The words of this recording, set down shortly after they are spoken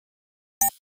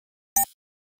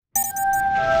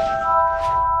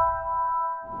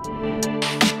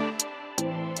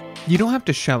You don't have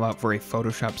to shell out for a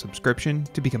Photoshop subscription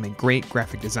to become a great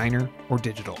graphic designer or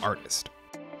digital artist.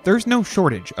 There's no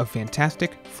shortage of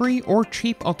fantastic, free or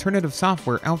cheap alternative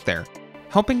software out there,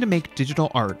 helping to make digital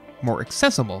art more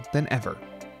accessible than ever.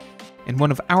 And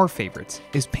one of our favorites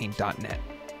is Paint.net.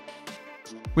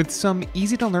 With some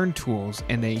easy-to-learn tools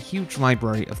and a huge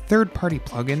library of third-party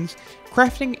plugins,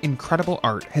 crafting incredible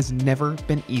art has never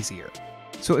been easier.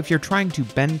 So if you're trying to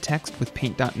bend text with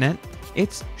Paint.net,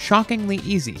 it's shockingly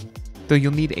easy, though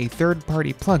you'll need a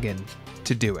third-party plugin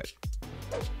to do it.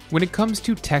 When it comes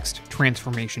to text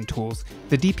transformation tools,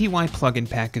 the Dpy Plugin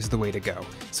pack is the way to go,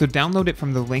 so download it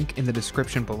from the link in the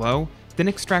description below, then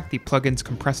extract the plugin's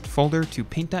compressed folder to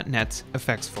Paint.net's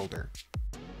effects folder.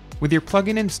 With your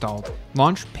plugin installed,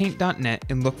 launch Paint.net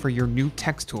and look for your new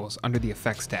text tools under the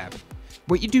Effects tab.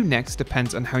 What you do next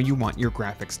depends on how you want your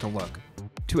graphics to look.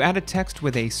 To add a text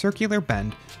with a circular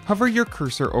bend, hover your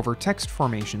cursor over text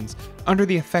formations under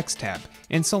the Effects tab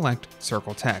and select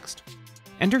Circle Text.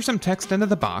 Enter some text into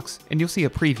the box and you'll see a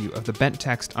preview of the bent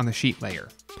text on the sheet layer.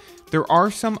 There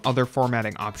are some other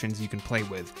formatting options you can play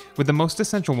with the most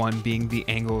essential one being the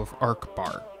angle of arc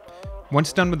bar.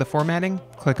 Once done with the formatting,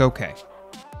 click OK.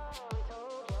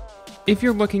 If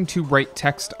you're looking to write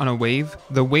text on a wave,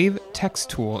 the Wave Text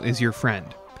tool is your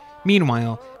friend.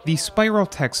 Meanwhile, the Spiral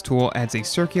Text tool adds a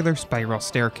circular spiral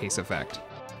staircase effect.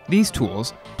 These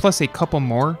tools, plus a couple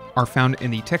more, are found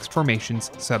in the Text Formations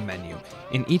submenu,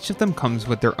 and each of them comes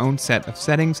with their own set of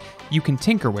settings you can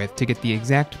tinker with to get the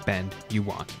exact bend you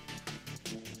want.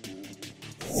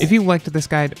 If you liked this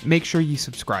guide, make sure you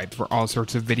subscribe for all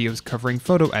sorts of videos covering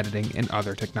photo editing and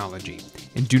other technology.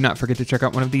 And do not forget to check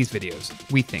out one of these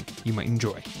videos we think you might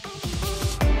enjoy.